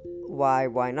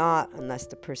why not, unless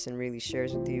the person really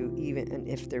shares with you, even and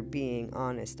if they're being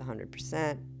honest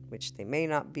 100%, which they may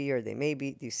not be, or they may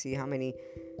be. Do you see how many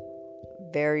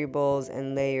variables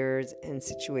and layers and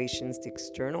situations the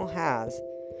external has,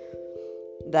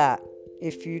 that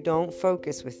if you don't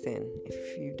focus within,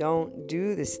 if you don't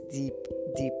do this deep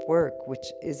work, which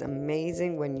is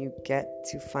amazing when you get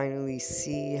to finally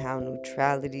see how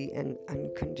neutrality and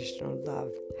unconditional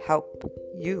love help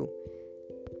you.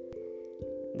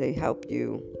 They help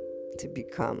you to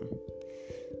become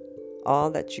all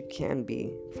that you can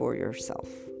be for yourself.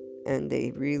 And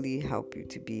they really help you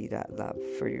to be that love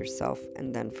for yourself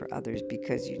and then for others,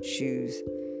 because you choose.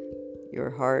 Your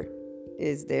heart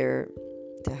is there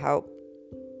to help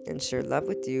and share love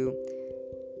with you.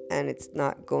 And it's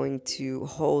not going to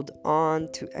hold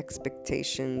on to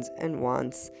expectations and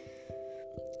wants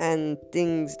and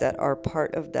things that are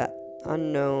part of that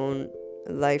unknown.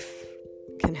 Life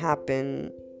can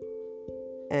happen,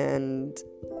 and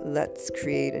let's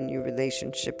create a new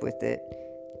relationship with it.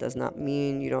 Does not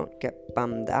mean you don't get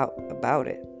bummed out about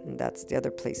it. And that's the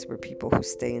other place where people who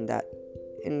stay in that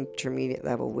intermediate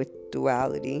level with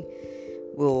duality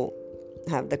will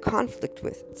have the conflict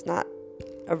with. It's not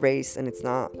a race, and it's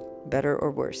not better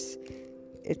or worse.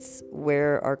 It's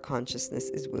where our consciousness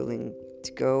is willing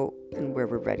to go and where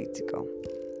we're ready to go.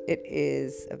 It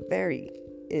is a very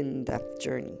in-depth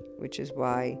journey, which is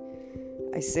why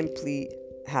I simply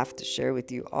have to share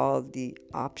with you all the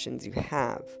options you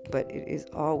have, but it is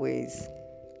always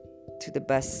to the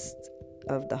best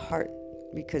of the heart,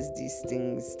 because these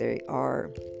things, they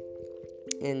are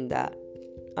in that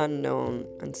unknown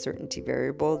uncertainty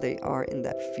variable. They are in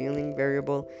that feeling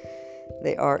variable.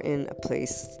 They are in a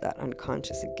place, that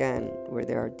unconscious again, where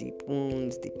there are deep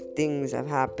wounds, deep things have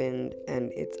happened,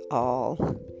 and it's all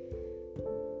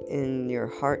in your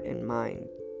heart and mind,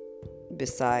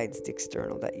 besides the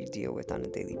external that you deal with on a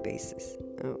daily basis.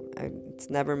 It's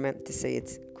never meant to say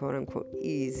it's quote unquote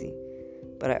easy,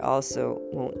 but I also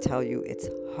won't tell you it's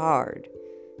hard,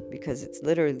 because it's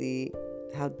literally,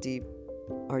 how deep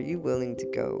are you willing to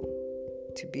go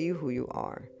to be who you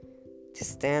are, to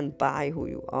stand by who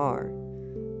you are,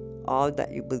 all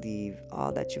that you believe,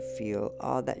 all that you feel,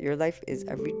 all that your life is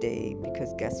every day,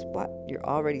 because guess what? You're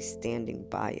already standing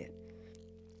by it.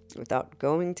 Without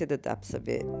going to the depths of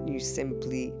it, you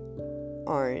simply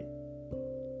aren't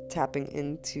tapping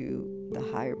into the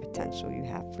higher potential you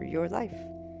have for your life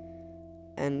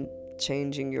and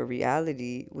changing your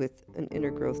reality with an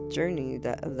inner growth journey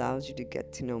that allows you to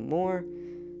get to know more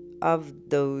of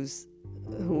those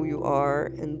who you are,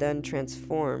 and then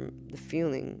transform the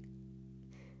feeling.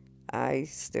 I'm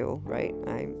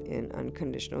in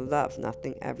unconditional love.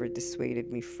 Nothing ever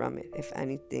dissuaded me from it. If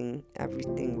anything,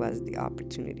 everything was the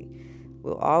opportunity.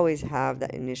 We'll always have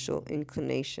that initial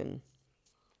inclination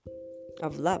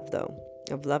of love, though,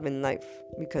 of love in life,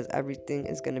 because everything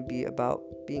is going to be about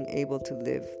being able to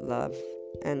live love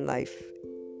and life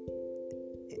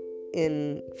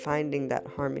in finding that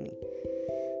harmony.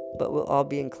 But we'll all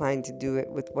be inclined to do it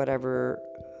with whatever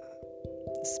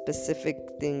specific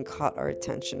thing caught our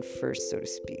attention first, so to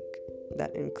speak,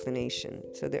 that inclination.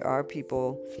 So there are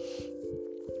people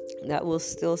that will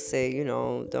still say,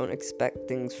 don't expect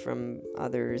things from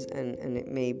others, and it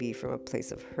may be from a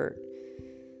place of hurt.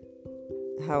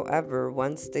 However,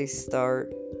 once they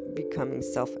start becoming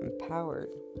self-empowered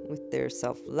with their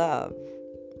self-love,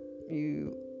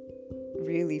 you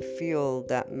really feel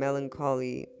that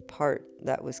melancholy part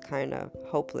that was kind of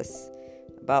hopeless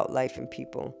about life and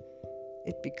people.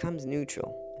 It becomes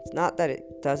neutral. It's not that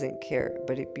it doesn't care,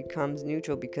 but it becomes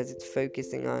neutral because it's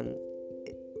focusing on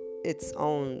its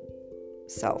own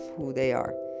self, who they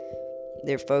are.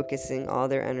 They're focusing all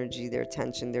their energy, their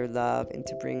attention, their love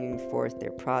into bringing forth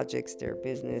their projects, their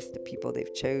business, the people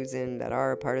they've chosen that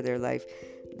are a part of their life.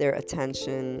 Their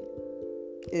attention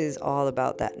is all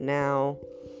about that now,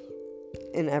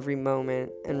 in every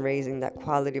moment, and raising that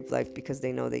quality of life because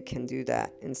they know they can do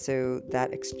that. And so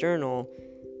that external,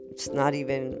 it's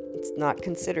not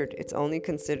considered. It's only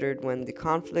considered when the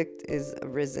conflict is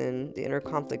arisen, the inner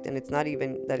conflict, and it's not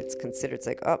even that it's considered. It's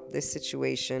like, oh, this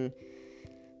situation,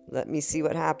 let me see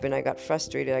what happened. I got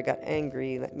frustrated, I got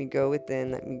angry. Let me go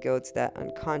within, let me go to that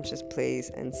unconscious place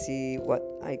and see what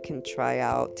I can try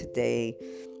out today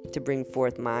to bring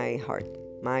forth my heart,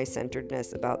 my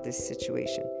centeredness about this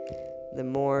situation. The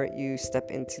more you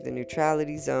step into the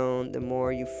neutrality zone, the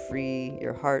more you free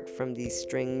your heart from these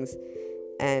strings,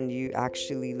 and you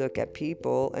actually look at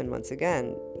people. And once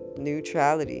again,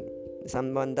 neutrality.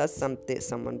 Someone does something,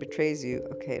 someone betrays you.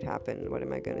 Okay, it happened. What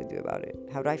am I going to do about it?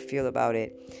 How do I feel about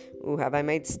it? Ooh, have I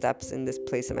made steps in this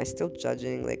place? Am I still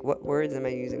judging? Like, what words am I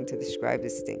using to describe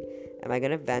this thing? Am I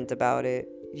going to vent about it?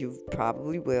 You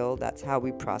probably will. That's how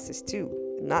we process too.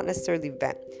 Not necessarily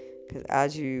vent, because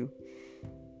as you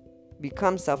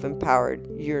become self-empowered,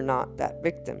 you're not that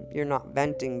victim. You're not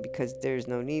venting, because there's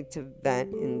no need to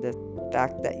vent in the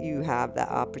fact that you have that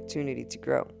opportunity to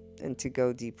grow and to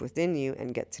go deep within you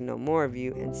and get to know more of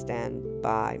you and stand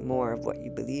by more of what you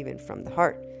believe in from the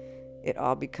heart. It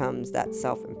all becomes that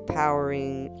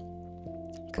self-empowering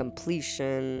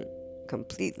completion,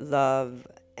 complete love,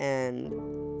 and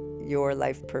your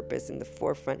life purpose in the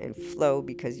forefront and flow,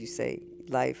 because you say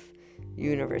life,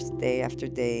 universe, day after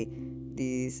day,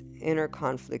 these inner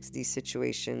conflicts, these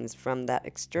situations from that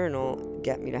external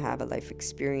get me to have a life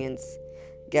experience,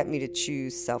 get me to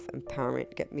choose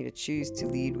self-empowerment, get me to choose to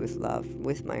lead with love,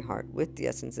 with my heart, with the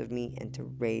essence of me, and to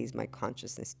raise my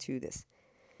consciousness to this.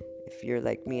 If you're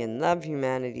like me and love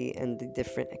humanity and the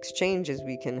different exchanges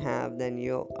we can have, then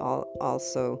you'll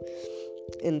also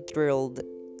enthralled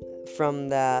from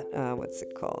that,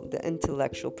 the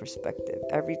intellectual perspective.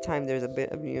 Every time there's a bit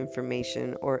of new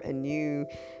information or a new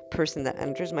person that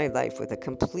enters my life with a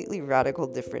completely radical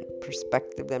different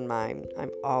perspective than mine,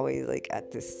 I'm always like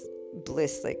at this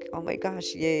bliss, like, oh my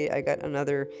gosh, yay, I get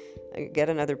another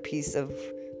piece of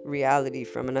reality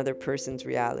from another person's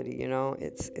reality.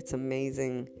 It's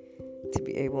amazing to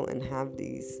be able and have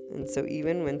these. And so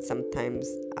even when sometimes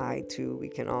we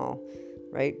can all,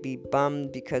 right, be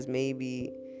bummed because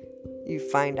maybe you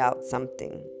find out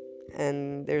something,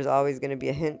 and there's always going to be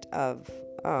a hint of,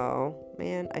 oh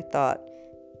man, I thought,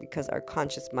 because our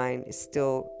conscious mind is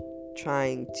still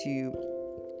trying to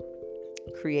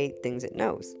create things it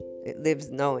knows. It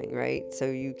lives knowing, right? So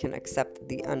you can accept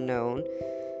the unknown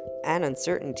and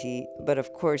uncertainty, but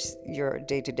of course your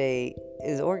day-to-day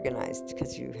is organized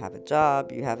because you have a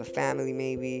job, you have a family,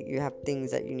 maybe you have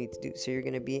things that you need to do, so you're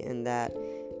going to be in that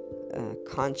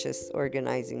conscious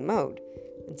organizing mode.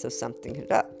 And so something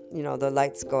hit up, the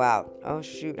lights go out. Oh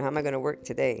shoot, how am I going to work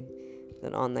today?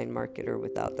 An online marketer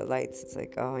without the lights, it's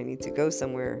like, oh, I need to go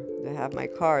somewhere. Do I have my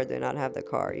car? Do I not have the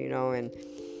car?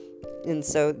 And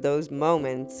so those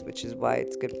moments, which is why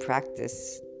it's good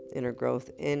practice, inner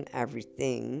growth in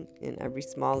everything, in every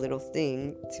small little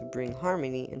thing, to bring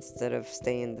harmony instead of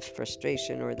stay in the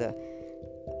frustration or the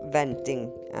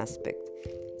venting aspect.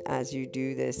 As you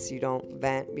do this, you don't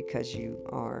vent because you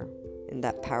are in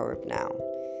that power of now.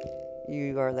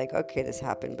 You are like, okay, this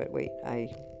happened, but wait, I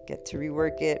get to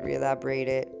rework it, re-elaborate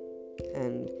it,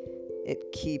 and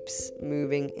it keeps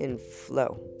moving in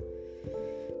flow.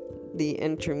 The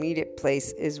intermediate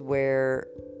place is where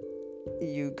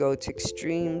you go to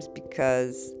extremes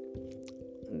because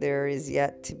there is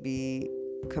yet to be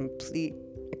complete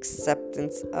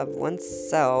acceptance of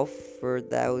oneself for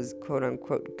those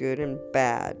quote-unquote good and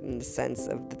bad, in the sense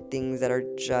of the things that are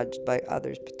judged by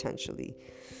others potentially,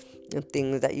 the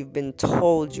things that you've been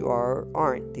told you are or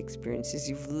aren't, the experiences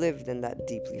you've lived and that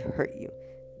deeply hurt you.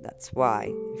 That's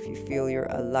why if you feel you're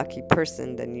a lucky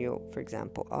person, then you'll, for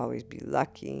example, always be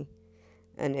lucky.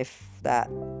 And if that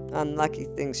unlucky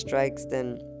thing strikes,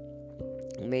 then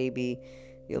maybe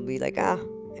you'll be like,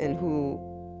 and who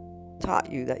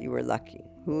taught you that you were lucky?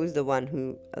 Who's the one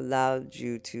who allowed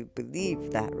you to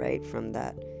believe that, right? From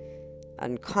that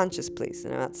unconscious place.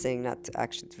 And I'm not saying not to,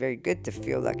 actually, it's very good to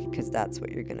feel lucky because that's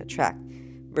what you're going to attract.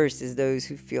 Versus those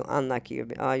who feel unlucky.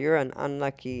 Oh, you're an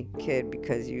unlucky kid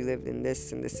because you lived in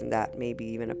this and this and that. Maybe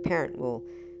even a parent will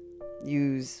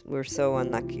use, we're so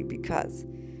unlucky because.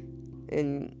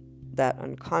 In that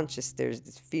unconscious, there's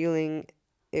this feeling,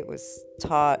 it was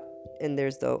taught, and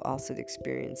there's also the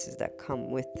experiences that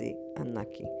come with the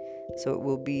unlucky. So it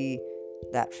will be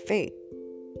that fate.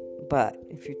 But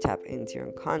if you tap into your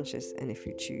unconscious, and if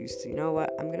you choose to,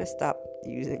 I'm going to stop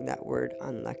using that word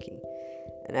unlucky.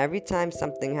 And every time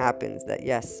something happens that,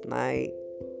 yes,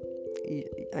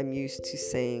 I'm used to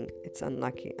saying it's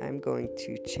unlucky, I'm going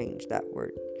to change that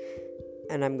word.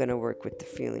 And I'm going to work with the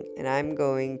feeling. And I'm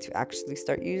going to actually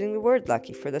start using the word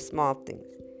lucky for the small things.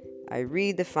 I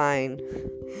redefine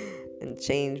and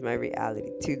change my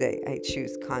reality. Today, I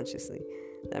choose consciously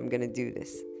that I'm going to do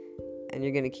this. And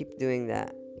you're going to keep doing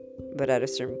that. But at a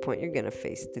certain point, you're going to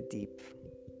face the deep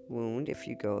wound if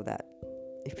you go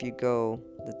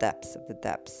the depths of the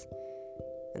depths,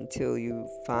 until you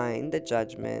find the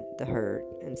judgment, the hurt,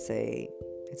 and say,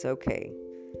 it's okay.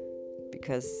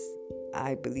 Because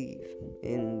I believe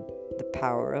in the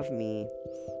power of me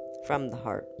from the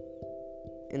heart,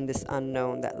 in this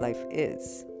unknown that life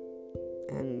is.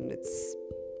 And it's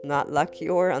not lucky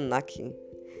or unlucky.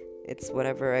 It's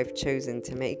whatever I've chosen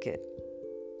to make it.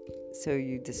 So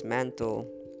you dismantle,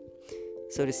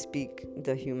 so to speak,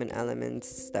 the human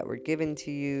elements that were given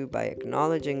to you by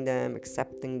acknowledging them,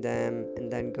 accepting them,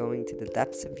 and then going to the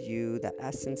depths of you, that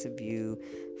essence of you,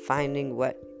 finding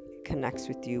what connects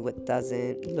with you, what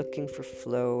doesn't, looking for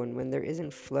flow. And when there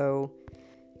isn't flow,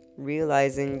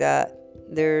 realizing that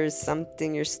there's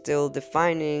something you're still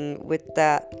defining with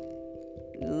that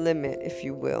limit, if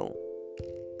you will.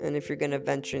 And if you're going to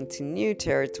venture into new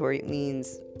territory, it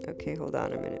means, okay, hold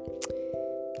on a minute.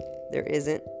 There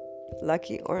isn't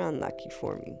lucky or unlucky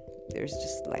for me. There's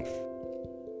just life.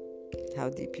 How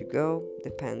deep you go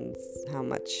depends how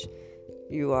much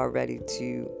you are ready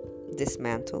to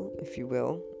dismantle, if you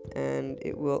will. And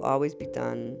it will always be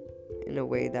done in a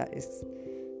way that is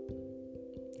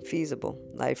feasible.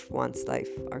 Life wants life.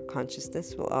 Our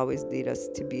consciousness will always lead us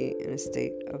to be in a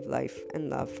state of life and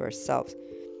love for ourselves.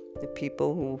 The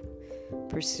people who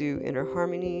pursue inner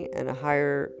harmony and a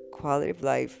higher quality of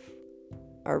life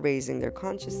are raising their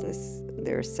consciousness.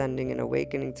 They're ascending and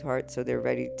awakening to heart, so they're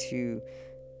ready to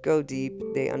go deep.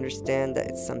 They understand that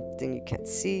it's something you can't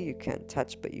see, you can't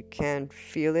touch, but you can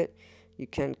feel it. You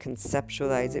can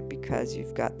conceptualize it because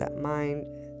you've got that mind,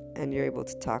 and you're able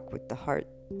to talk with the heart,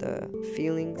 the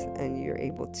feelings, and you're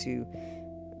able to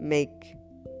make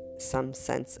some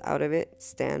sense out of it,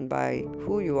 stand by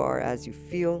who you are as you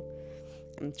feel,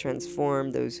 and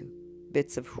transform those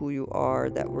bits of who you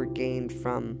are that were gained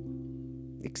from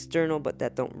external but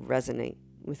that don't resonate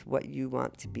with what you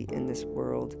want to be in this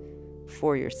world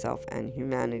for yourself and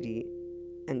humanity,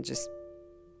 and just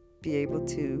be able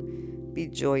to be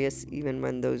joyous even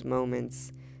when those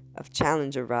moments of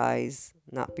challenge arise,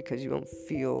 not because you won't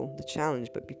feel the challenge,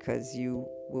 but because you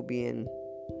will be in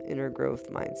inner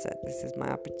growth mindset. This is my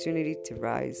opportunity to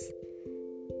rise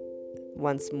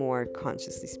once more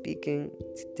consciously speaking,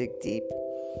 to dig deep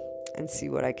and see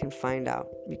what I can find out,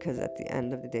 because at the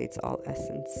end of the day, it's all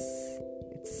essence.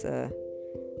 It's a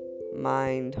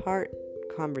mind-heart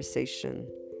conversation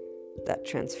that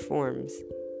transforms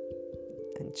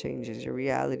and changes your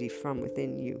reality from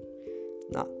within you,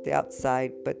 not the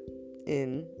outside, but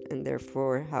in, and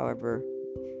therefore, however,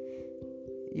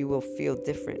 you will feel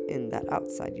different in that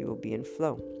outside. You will be in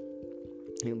flow.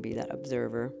 You'll be that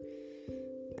observer,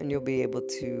 and you'll be able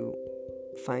to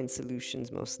find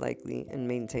solutions most likely and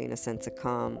maintain a sense of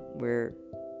calm where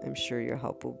I'm sure your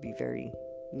help will be very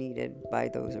needed by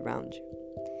those around you.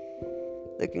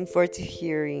 Looking forward to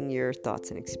hearing your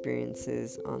thoughts and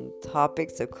experiences on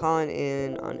topics. So call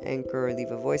in on Anchor or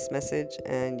leave a voice message,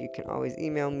 and you can always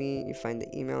email me. You find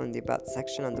the email in the About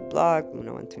section on the blog,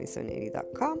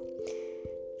 luna12780.com.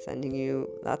 Sending you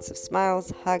lots of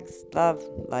smiles, hugs, love,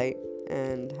 light,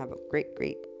 and have a great,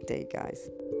 great day, guys.